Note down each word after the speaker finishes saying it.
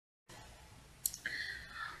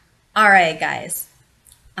Alright guys,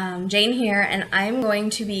 Jane here, and I'm going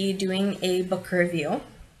to be doing a book review.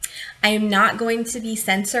 I am not going to be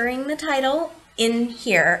censoring the title in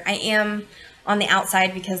here. I am on the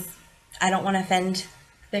outside because I don't want to offend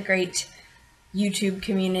the great YouTube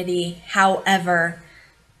community. However,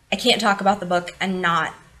 I can't talk about the book and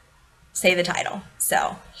not say the title.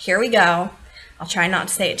 So here we go. I'll try not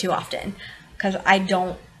to say it too often because I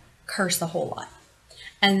don't curse a whole lot.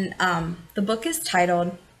 And the book is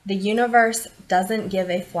titled "The Universe Doesn't Give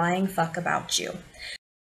a Flying Fuck About You."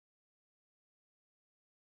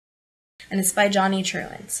 And it's by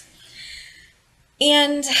Truant.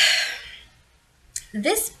 And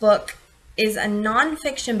this book is a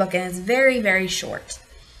nonfiction book, and it's very, very short.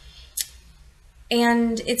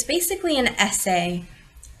 And it's basically an essay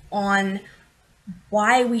on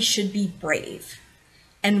why we should be brave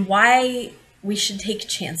and why we should take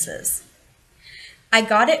chances. I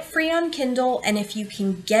got it free on Kindle, and if you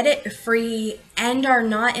can get it free and are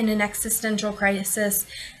not in an existential crisis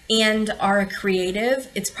and are a creative,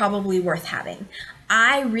 it's probably worth having.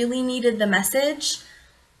 I really needed the message,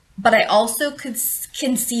 but I also can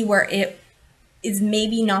see where it is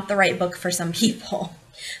maybe not the right book for some people.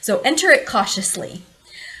 So enter it cautiously.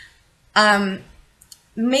 Mainly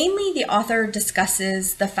the author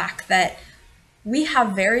discusses the fact that we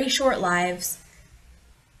have very short lives.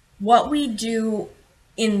 What we do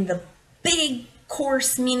in the big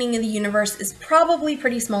course meaning of the universe is probably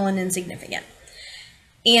pretty small and insignificant.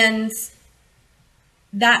 And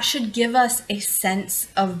that should give us a sense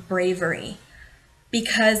of bravery,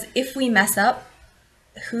 because if we mess up,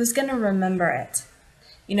 who's going to remember it?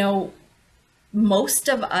 You know, most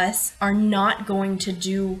of us are not going to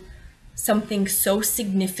do something so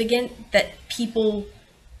significant that people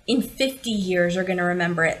in 50 years are going to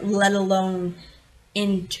remember it, let alone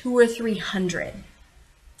in 200 or 300.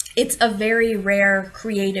 It's a very rare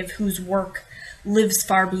creative whose work lives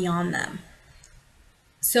far beyond them.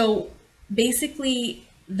 So basically,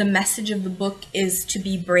 the message of the book is to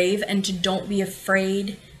be brave and to not be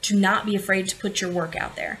afraid to put your work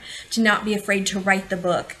out there, to not be afraid to write the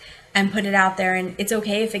book and put it out there. And it's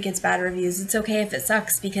okay if it gets bad reviews. It's okay if it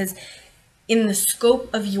sucks, because in the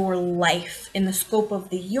scope of your life, in the scope of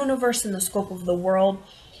the universe, in the scope of the world,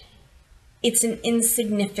 it's an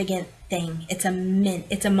insignificant thing. It's a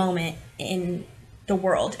moment in the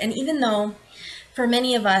world. And even though for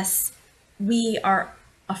many of us, we are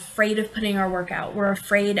afraid of putting our work out, we're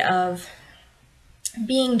afraid of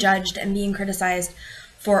being judged and being criticized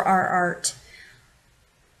for our art,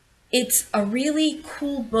 it's a really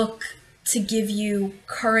cool book to give you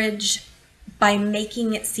courage by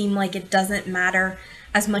making it seem like it doesn't matter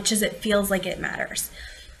as much as it feels like it matters.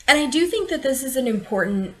 And I do think that this is an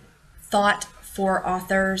important thought for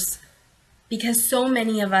authors, because so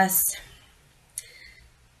many of us,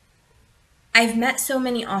 I've met so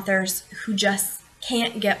many authors who just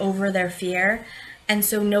can't get over their fear, and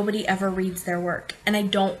so nobody ever reads their work. And I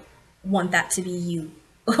don't want that to be you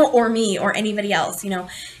or me or anybody else. You know,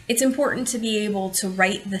 it's important to be able to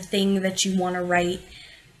write the thing that you want to write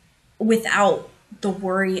without the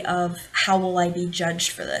worry of, how will I be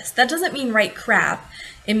judged for this? That doesn't mean write crap.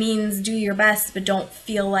 It means do your best, but don't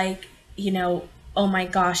feel like, you know, oh my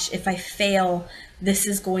gosh, if I fail, this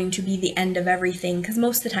is going to be the end of everything, because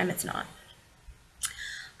most of the time it's not.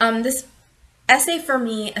 This essay for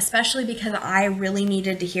me, especially because I really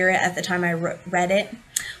needed to hear it at the time I read it,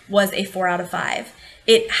 was a 4 out of 5.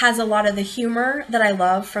 It has a lot of the humor that I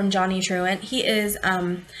love from Truant. He is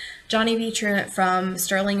Johnny V. Truant from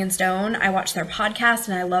Sterling and Stone. I watch their podcast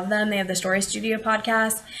and I love them. They have the Story Studio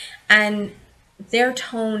podcast, and their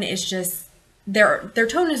tone is just, their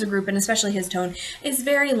tone as a group, and especially his tone, is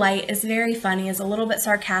very light, is very funny, is a little bit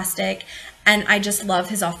sarcastic, and I just love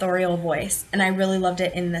his authorial voice, and I really loved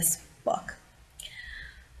it in this book.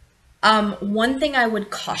 One thing I would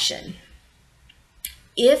caution,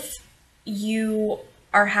 if you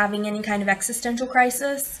are having any kind of existential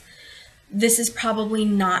crisis, this is probably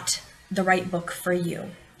not the right book for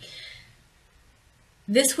you.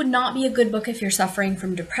 This would not be a good book if you're suffering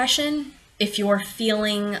from depression, if you're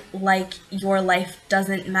feeling like your life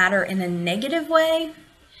doesn't matter in a negative way.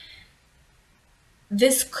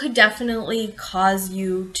 This could definitely cause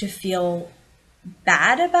you to feel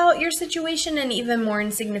bad about your situation and even more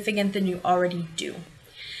insignificant than you already do.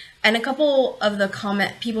 And a couple of the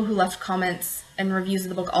people who left comments and reviews of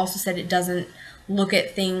the book also said it doesn't look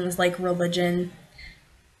at things like religion,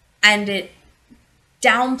 and it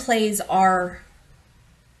downplays our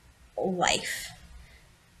life.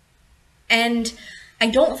 And I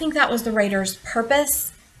don't think that was the writer's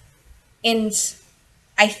purpose, and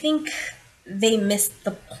I think they missed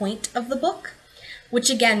the point of the book. which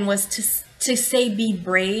again was to say be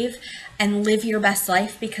brave and live your best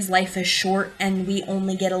life, because life is short and we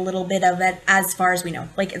only get a little bit of it as far as we know.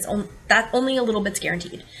 Like that only a little bit's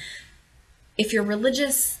guaranteed. If you're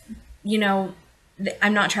religious, you know,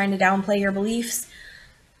 I'm not trying to downplay your beliefs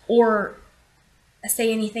or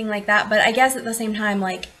say anything like that, but I guess at the same time,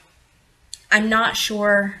 like, I'm not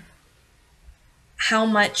sure how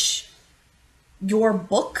much your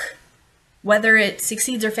book, whether it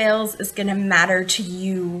succeeds or fails, is going to matter to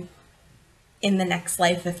you in the next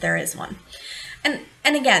life, if there is one.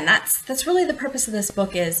 And again, that's really the purpose of this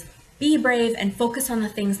book, is be brave and focus on the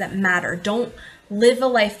things that matter. Don't live a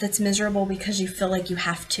life that's miserable because you feel like you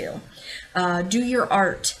have to. Do your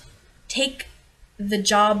art. Take the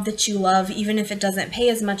job that you love, even if it doesn't pay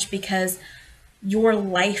as much, because your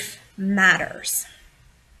life matters.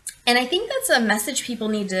 And I think that's a message people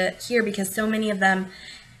need to hear, because so many of them,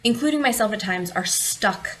 including myself at times, are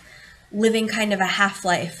stuck living kind of a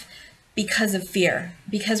half-life because of fear,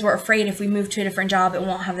 because we're afraid if we move to a different job, it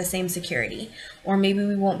won't have the same security, or maybe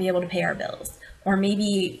we won't be able to pay our bills, or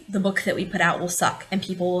maybe the book that we put out will suck and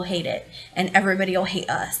people will hate it and everybody will hate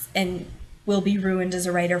us and we'll be ruined as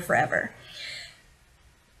a writer forever.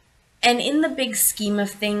 And in the big scheme of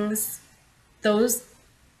things, those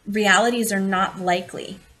realities are not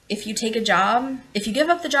likely. If you take a job, if you give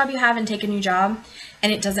up the job you have and take a new job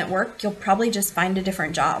and it doesn't work, you'll probably just find a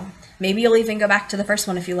different job. Maybe you'll even go back to the first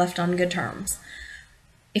one if you left on good terms.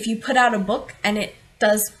 If you put out a book and it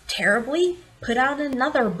does terribly, put out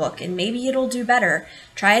another book and maybe it'll do better.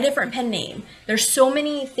 Try a different pen name. There's so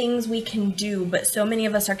many things we can do, but so many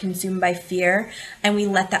of us are consumed by fear and we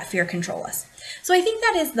let that fear control us. So I think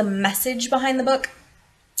that is the message behind the book,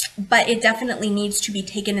 but it definitely needs to be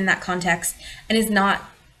taken in that context and is not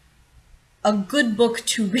a good book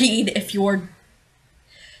to read if you're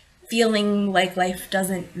feeling like life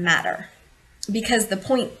doesn't matter. Because the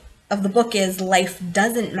point of the book is life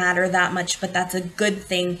doesn't matter that much, but that's a good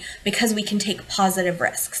thing because we can take positive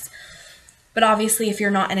risks. But obviously, if you're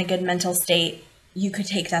not in a good mental state, you could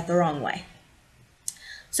take that the wrong way.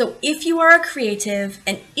 So if you are a creative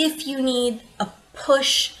and if you need a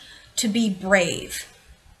push to be brave,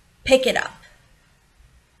 pick it up.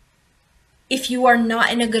 If you are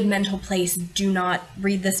not in a good mental place, do not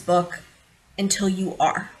read this book until you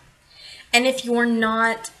are. And if you're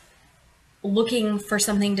not looking for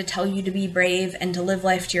something to tell you to be brave and to live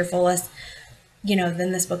life to your fullest,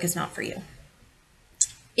 then this book is not for you.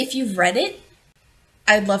 If you've read it,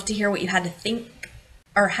 I'd love to hear what you had to think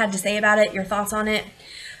or had to say about it, your thoughts on it.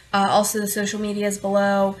 Also, the social media is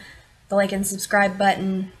below, the like and subscribe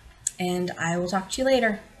button, and I will talk to you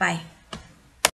later. Bye.